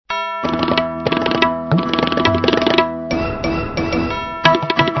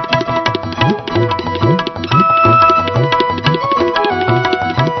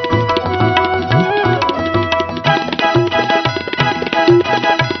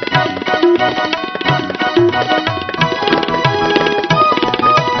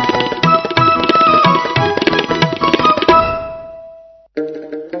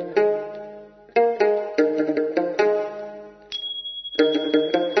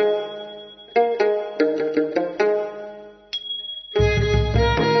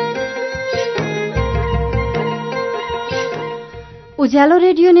उज्यालो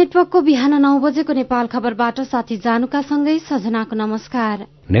radio नेटवर्कको बिहान 9 बजेको नेपाल खबरबाट साथी जानुका सँगै सजनाको नमस्कार।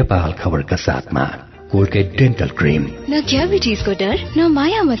 नेपाल खबरका साथमा कोलगेट डेन्टल क्रिम। न क्याभिटिजको डर न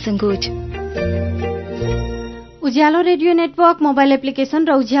मायामा संकोच। उज्यालो रेडियो नेटवर्क मोबाइल एप्लिकेशन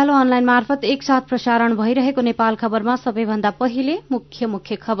र उज्यालो अनलाइन मार्फत एकसाथ प्रसारण भइरहेको नेपाल खबरमा सबैभन्दा पहिले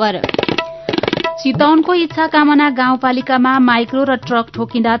मुख्य खबर। चितवनको इच्छा कामना गाउँपालिकामा माइक्रो र ट्रक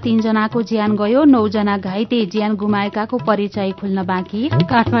ठोकिँदा 3 जनाको ज्यान गयो, 9 जना घाइते, ज्यान गुमाएकाको परिचय खुल्न बाँकी।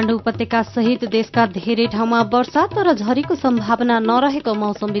 काठमाडौँ उपत्यका सहित देशका धेरै ठाउँमा वर्षा तर झरीको सम्भावना नरहेको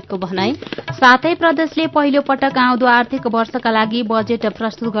मौसमविदको भनाई। सातै प्रदेशले पहिलो पटक आउँदो आर्थिक वर्षका लागि बजेट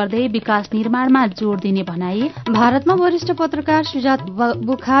प्रस्तुत गर्दै विकास निर्माणमा जोड़ दिने भनाई। भारतमा वरिष्ठ पत्रकार सुजात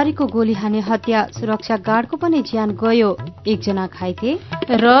बुखारीको गोली हाने हत्या, सुरक्षा गार्डको पनि ज्यान गयो, 1 जना घाइते।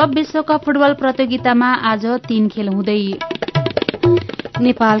 र विश्वकप फुटबल प्रतियोगितामा आज 3 खेल हुँदै।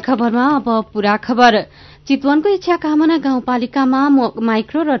 नेपाल खबरमा अब पूरा खबर। चितवनको इच्छा कामना गाउँपालिकामा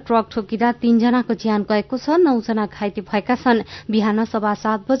माइक्रो र ट्रक ठोकिँदा 3 जनाको ज्यान गएको छ, 9 जना घाइते भएका छन्। बिहान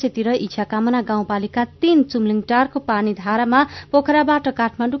 7:15 बजेतिर इच्छा कामना गाउँपालिका 3 चुम्लिङटारको पानी धारामा पोखराबाट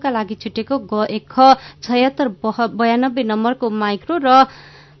काठमाडौँका लागि छुटेको ग1 ख 7692 नम्बरको माइक्रो र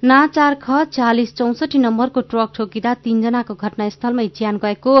ना 4 ख 4064 नम्बरको ट्रक ठोकिँदा 3 जनाको घटनास्थलमै ज्यान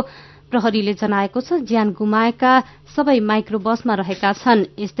गएको प्रहरीले जनाएको छ। ज्यान गुमाएका सबै माइक्रो बसमा रहेका छन्।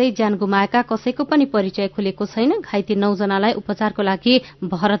 यस्तै ज्यान गुमाएका कसैको पनि परिचय खुलेको छैन। घाइते 9 जनालाई उपचारको लागि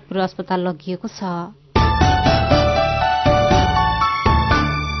भरतपुर अस्पताल लगिएको छ।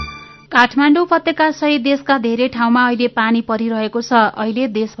 काठमाडौँ उपत्यका सहित देशका धेरै ठाउँमा अहिले पानी परिरहेको छ। अहिले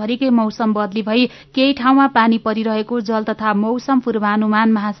देशभरिकै मौसम बदली भई केही ठाउँमा पानी परिरहेको जल तथा मौसम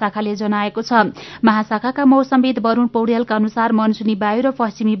पूर्वानुमान महाशाखाले जनाएको छ। महाशाखाका मौसमविद वरुण पौडेलका अनुसार मनसुनी वायु र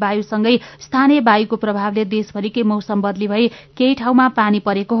पश्चिमी वायुसँगै स्थानीय वायुको प्रभावले देशभरिकै मौसम बदली भई केही ठाउँमा पानी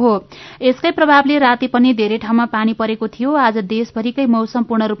परेको हो। यसकै प्रभावले राति पनि धेरै ठाउँमा पानी परेको थियो। आज देशभरिकै मौसम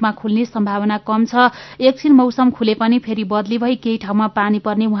पूर्ण रूपमा खुल्ने सम्भावना कम छ। एकछिन मौसम खुले पनि फेरि बदली भई केही ठाउँमा पानी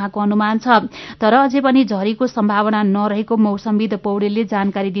पर्ने उहाँको अनुमान छ। तर अझै पनि झरीको सम्भावना नरहेको मौसमविद पौडेलले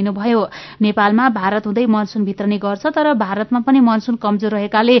जानकारी दिनुभयो। नेपालमा भारत हुँदै मनसुन भित्रने गर्छ, तर भारतमा पनि मनसुन कमजोर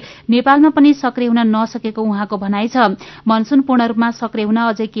रहेकाले नेपालमा पनि सक्रिय हुन नसकेको उहाँको भनाइ छ। मनसुन पूर्ण रूपमा सक्रिय हुन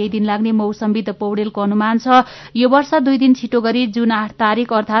अझै केही दिन लाग्ने मौसमविद पौडेलको अनुमान छ। यो वर्ष 2 दिन छिटो गरी जुन 8 तारिक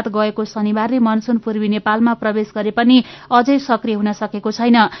अर्थात गएको शनिबारले मनसुन पूर्वी नेपालमा प्रवेश गरे पनि अझै सक्रिय हुन सकेको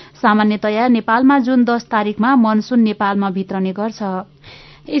छैन। सामान्यतया नेपालमा जुन 10 तारिकमा मनसुन नेपालमा भित्रने गर्छ।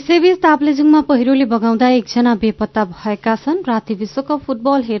 यसैबीच ताप्लेजुङमा पहिरोले बगाउँदा 1 जना बेपत्ता भएका छन्। राति विश्वकप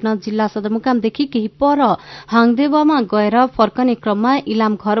फुटबल हेर्न जिल्ला सदरमुकामदेखि केही पर हाङदेवमा गएर फर्कने क्रममा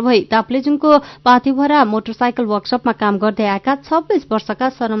इलाम घर भई ताप्लेजुङको पाथिभरा मोटरसाइकल वर्कशपमा काम गर्दै आएका 26 वर्षका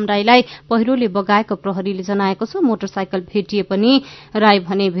सरम राईलाई पहिरोले बगाएको प्रहरीले जनाएको छ। मोटरसाइकल भेटिए पनि राई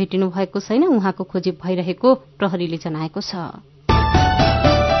भने भेटिनु भएको छैन। उहाँको खोजी भइरहेको प्रहरीले जनाएको छ।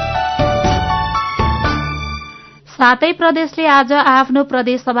 सातै प्रदेशले आज आफ्नो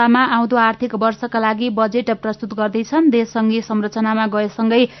प्रदेश सभामा आउँदो आर्थिक वर्षका लागि बजेट प्रस्तुत गर्दैछन्। देश संघीय संरचनामा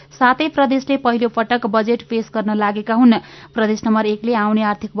गएसँगै सातै प्रदेशले पहिलो पटक बजेट पेश गर्न लागेका हुन्। प्रदेश नम्बर 1 ले आउने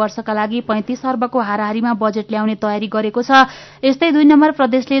आर्थिक वर्षका लागि 35 अर्बको हाराहारीमा बजेट ल्याउने तयारी गरेको छ। यस्तै 2 नम्बर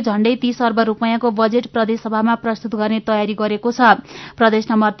प्रदेशले झण्डै 30 अर्ब रुपैयाँको बजेट प्रदेश सभामा प्रस्तुत गर्ने तयारी गरेको छ।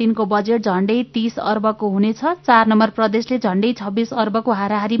 प्रदेश नम्बर 3 को बजेट झण्डै 30 अर्बको हुनेछ। 4 नम्बर प्रदेशले झण्डै 26 अर्बको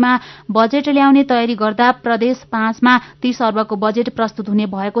हाराहारीमा बजेट ल्याउने तयारी गर्दा प्रदेश 5 मा 30 अर्बको बजेट प्रस्तुत हुने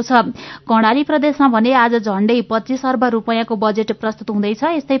भएको छ। कर्णाली प्रदेशमा भने आज झण्डै 25 अर्ब रुपैयाँको बजेट प्रस्तुत हुँदैछ।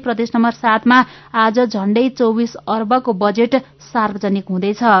 यस्तै प्रदेश नम्बर 7 मा आज झण्डै 24 अर्बको बजेट सार्वजनिक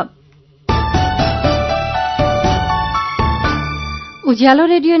हुँदैछ। उज्यालो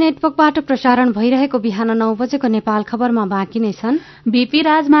रेडियो नेटवर्कबाट प्रसारण भइरहेको बिहान 9 बजेको नेपाल खबरमा बाँकी नै छन्। बीपी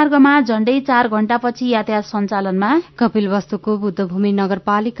राजमार्गमा झण्डै 4 घण्टापछि यातायात सञ्चालनमा। कपिलवस्तुको बुद्धभूमि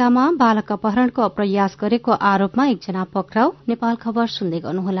नगरपालिकामा बालक अपहरणको प्रयास गरेको आरोपमा 1 जना पक्राउ। नेपाल खबर सुन्दै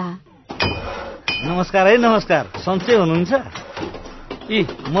गर्नुहोला। नमस्कार है, नमस्कार। सन्चै हुनुहुन्छ?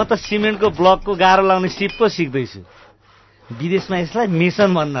 म त सिमेन्टको ब्लकको गाह्रो लाउने सिप पो सिक्दैछु। विदेशमा यसलाई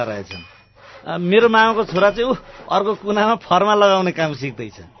मिसन भन्न रहेछन्। मेरो मामाको छोरा चाहिँ अर्को कुनामा फर्मा लगाउने काम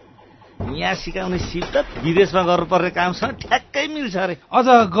सिक्दैछ। यहाँ सिकाउने सिप त विदेशमा गर्नुपर्ने कामसँग ठ्याक्कै मिल्छ अरे। अझ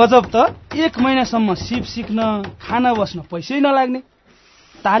गजब त, 1 महिनासम्म सिप सिक्न खाना बस्न पैसै नलाग्ने।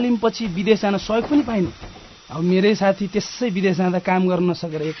 तालिमपछि विदेश जान सहयोग पनि पाइने। अब मेरै साथी त्यसै विदेश जाँदा काम गर्न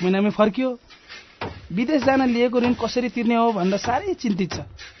नसकेर 1 महिनामै फर्कियो। विदेश जान लिएको ऋण कसरी तिर्ने हो भन्दा साह्रै चिन्तित छ।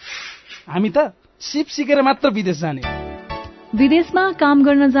 हामी त सिप सिकेर मात्र विदेश जाने। विदेशमा काम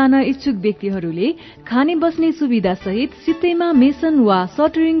गर्न जान इच्छुक व्यक्तिहरूले खाने बस्ने सुविधा सहित सित्तैमा मेसन वा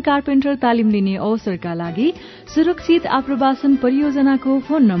सटरिङ कार्पेन्टर तालिम लिने अवसरका लागि सुरक्षित आप्रवासन परियोजनाको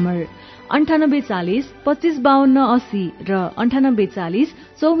फोन नम्बर 9840 255280 र 9840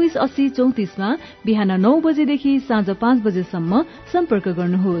 2480 मा बिहान 9 बजेदेखि साँझ 5 बजेसम्म सम्पर्क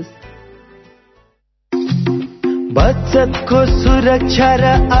गर्नुहोस्। बचतको सुरक्षा र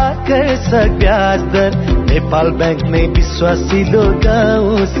आकर्षक ब्याज दर नेपाल बैंक में विश्वासिलो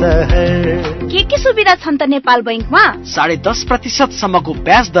गाउँ शहर। के सुविधा छन् त नेपाल बैंकमा? 10.5% सम्मको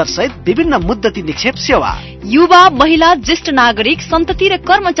ब्याज दर सहित विभिन्न मुद्दती निक्षेप सेवा, युवा, महिला, ज्येष्ठ नागरिक, सन्तति र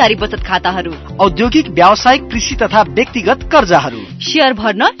कर्मचारी बचत खाताहरू, औद्योगिक, व्यावसायिक, कृषि तथा व्यक्तिगत कर्जाहरू, शेयर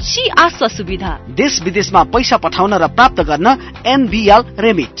भर्न सी आस्था सुविधा, देश विदेशमा पैसा पठाउन र प्राप्त गर्न एनबीएल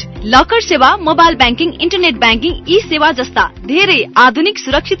रेमिट, लकर सेवा, mobile banking, internet banking, e सेवा जस्ता धेरै आधुनिक,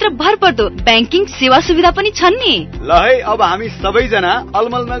 सुरक्षित र भरपर्दो ब्याङ्किङ सेवा सुविधा पनि छन् नि। ल है, अब हामी सबैजना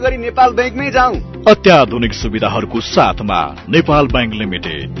अलमल नगरी नेपाल बैंकमै जाउँ। अत्याधुनिक सुविधाहरूको साथमा नेपाल बैंक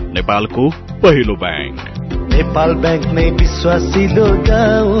लिमिटेड, नेपालको पहिलो बैंक। नेपाल बैंक में विश्वासिलो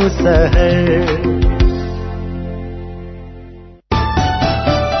गाउँ शहर।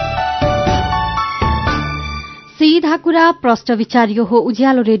 सीधा कुरा प्रष्ट विचार यो हो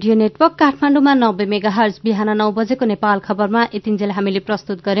उज्यालो रेडियो नेटवर्क काठमाडौँमा 90 मेगाहर्ज। बिहान 9 बजेको नेपाल खबरमा यतिन्जेल हामीले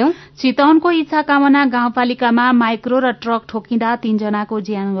प्रस्तुत गर्यौं। चितवनको इच्छा कामना गाउँपालिकामा माइक्रो र ट्रक ठोकिँदा 3 जनाको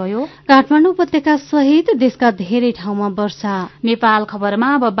ज्यान गयो। काठमाडौँ उपत्यका सहित देशका धेरै ठाउँमा वर्षा। नेपाल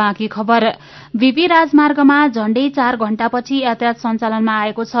खबरमा अब बाँकी खबर। बीपी राजमार्गमा झण्डै 4 घण्टापछि यातायात सञ्चालनमा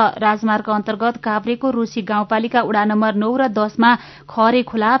आएको छ। राजमार्ग अन्तर्गत काभ्रेको रुसी गाउँपालिका वडा नम्बर 9 र 10 मा खरे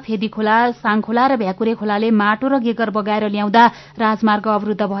खोला, फेदी खोला, साङखोला र भ्याकुरे खोलाले माटो र गेगर बगाएर ल्याउँदा राजमार्ग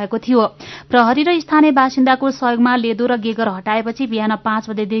अवरुद्ध भएको थियो। प्रहरी र स्थानीय बासिन्दाको सहयोगमा लेदो र गेगर हटाएपछि बिहान 5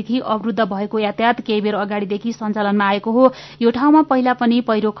 बजेदेखि अवरुद्ध भएको यातायात केही बेर अगाडिदेखि सञ्चालनमा आएको हो। यो ठाउँमा पहिला पनि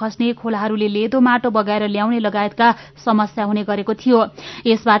पहिरो खस्ने, खोलाहरूले लेदो माटो बगाएर ल्याउने लगायतका समस्या हुने गरेको थियो।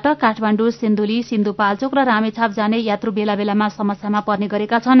 यसबाट काठमाडौँ, सिन्धुली, सिन्धुपाल्चोक र रामेछाप जाने यात्रु बेला बेलामा समस्यामा पर्ने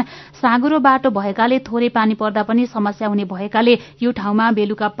गरेका छन्। साँगुरो बाटो भएकाले थोरै पानी पर्दा पनि समस्या हुने भएकाले यो ठाउँमा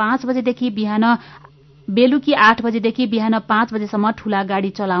बेलुकी 8 बजेदेखि बिहान 5 बजेसम्म ठूला गाड़ी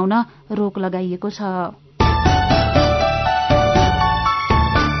चलाउन रोक लगाइएको छ।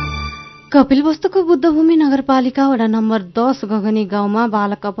 कपिलवस्तुको बुद्धभूमि नगरपालिका वडा नम्बर 10 गगनी गाउँमा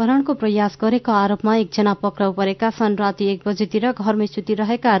बालक अपहरणको प्रयास गरेको आरोपमा एकजना पक्राउ परेका छन्। राति 1 बजेतिर घरमै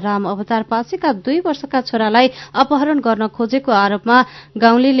सुतिरहेका राम अवतार पासेका 2 वर्षका छोरालाई अपहरण गर्न खोजेको आरोपमा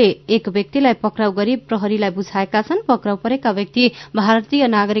गाउँलेले एक व्यक्तिलाई पक्राउ गरी प्रहरीलाई बुझाएका छन्। पक्राउ परेका व्यक्ति भारतीय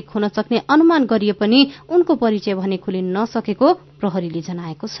नागरिक हुन सक्ने अनुमान गरिए पनि उनको परिचय भने खुलिन नसकेको प्रहरीले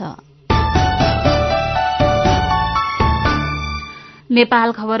जनाएको छ।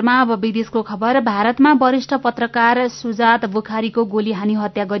 नेपाल खबरमा अब विदेशको खबर। भारतमा वरिष्ठ पत्रकार सुजात बुखारीको गोली हानी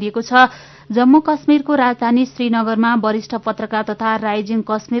हत्या गरिएको छ। जम्मू कश्मीरको राजधानी श्रीनगरमा वरिष्ठ पत्रकार तथा राइजिङ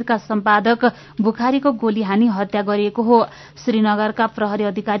कश्मीरका सम्पादक बुखारीको गोली हानी हत्या गरिएको हो। श्रीनगरका प्रहरी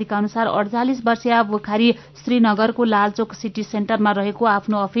अधिकारीका अनुसार 48 वर्षीय बुखारी श्रीनगरको लालचोक सिटी सेन्टरमा रहेको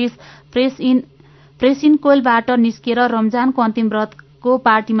आफ्नो अफिस प्रेस इन कोइलबाट निस्किएर रमजानको अन्तिम व्रत को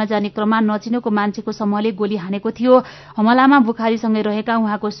पार्टीमा जाने क्रममा नचिनेको मान्छेको समूहले गोली हानेको थियो। हमलामा बुखारीसँगै रहेका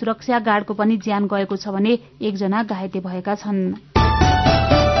उहाँको सुरक्षा गार्डको पनि ज्यान गएको छ भने 1 जना घाइते भएका छन्।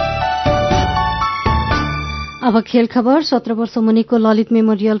 अब खेल खबर। 17 वर्ष मुनिको ललित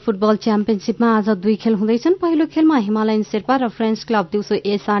मेमोरियल फुटबल च्याम्पियनशीपमा आज 2 खेल हुँदैछन्। पहिलो खेलमा हिमालयन शेर्पा र फ्रेन्च क्लब दिउँसो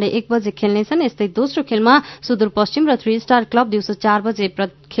 1:30 बजे खेल्नेछन्। यस्तै दोस्रो खेलमा सुदूरपश्चिम र 3 स्टार क्लब दिउँसो 4 बजे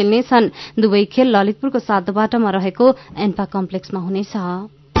खेल्नेछन्। दुवै खेल ललितपुरको सातबाटामा रहेको एन्पा कम्प्लेक्समा हुनेछ।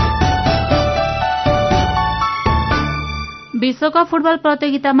 विश्वकप फुटबल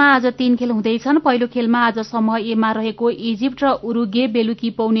प्रतियोगितामा आज 3 खेल हुँदैछन्। पहिलो खेलमा आज समूह ए मा रहेको इजिप्ट र उरुगे बेलुकी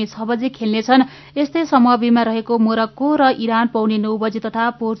पौने 6 बजे खेल्नेछन्। यस्तै समूह बी मा रहेको मोरक्को र इरान पौने 9 बजे तथा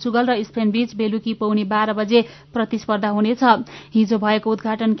पोर्चुगल र स्पेन बीच बेलुकी पौने 12 बजे प्रतिस्पर्धा हुनेछ। हिजो भएको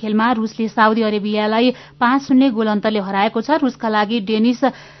उद्घाटन खेलमा रुसले साउदी अरेबियालाई 5-0 गोल अन्तरले हराएको छ। रुसका लागि डेनिस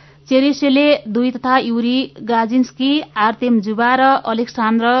चेरिसेले 2 तथा युरी गाजिन्स्की, आर्तेम जुबा र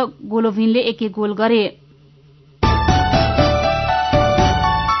अलेक्सान्द्र गोलोभिनले 1-1 गोल गरे।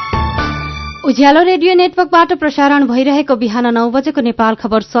 उज्यालो रेडियो नेटवर्कबाट प्रसारण भइरहेको बिहान 9 बजेको नेपाल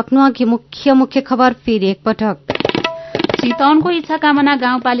खबर सक्नु अघि मुख्य खबर फेरि एकपटक। चितवनको इच्छा कामना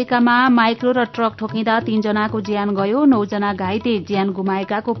गाउँपालिकामा माइक्रो र ट्रक ठोकिँदा 3 जनाको ज्यान गयो। 9 जना घाइते। ज्यान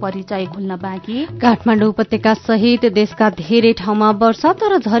गुमाएकाको परिचय खुल्न बाँकी। काठमाडौँ उपत्यका सहित देशका धेरै ठाउँमा वर्षा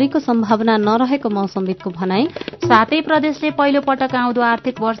तर झरीको सम्भावना नरहेको मौसमविदको भनाई। सातै प्रदेशले पहिलो पटक आउँदो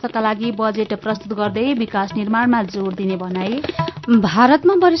आर्थिक वर्षका लागि बजेट प्रस्तुत गर्दै विकास निर्माणमा जोड़ दिने भनाई।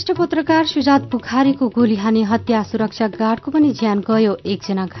 भारतमा वरिष्ठ पत्रकार सुजात बुखारीको गोली हानी हत्या, सुरक्षा गार्डको पनि ज्यान गयो। 1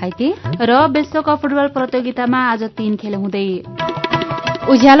 जना घाइते। र विश्वकप फुटबल प्रतियोगितामा आज 3 खेल हुँदै।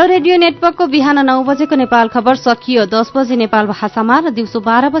 उज्यालो रेडियो नेटवर्कको बिहान 9 बजेको नेपाल खबर सकियो। 10 बजे नेपाल भाषामा र दिउँसो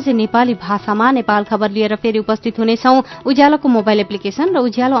 12 बजे नेपाली भाषामा नेपाल खबर लिएर फेरि उपस्थित हुनेछौं। उज्यालोको मोबाइल एप्लिकेशन र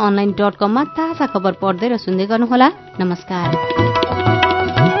उज्यालो online.com मा ताजा खबर पढ्दै र सुन्दै गर्नुहोला। नमस्कार।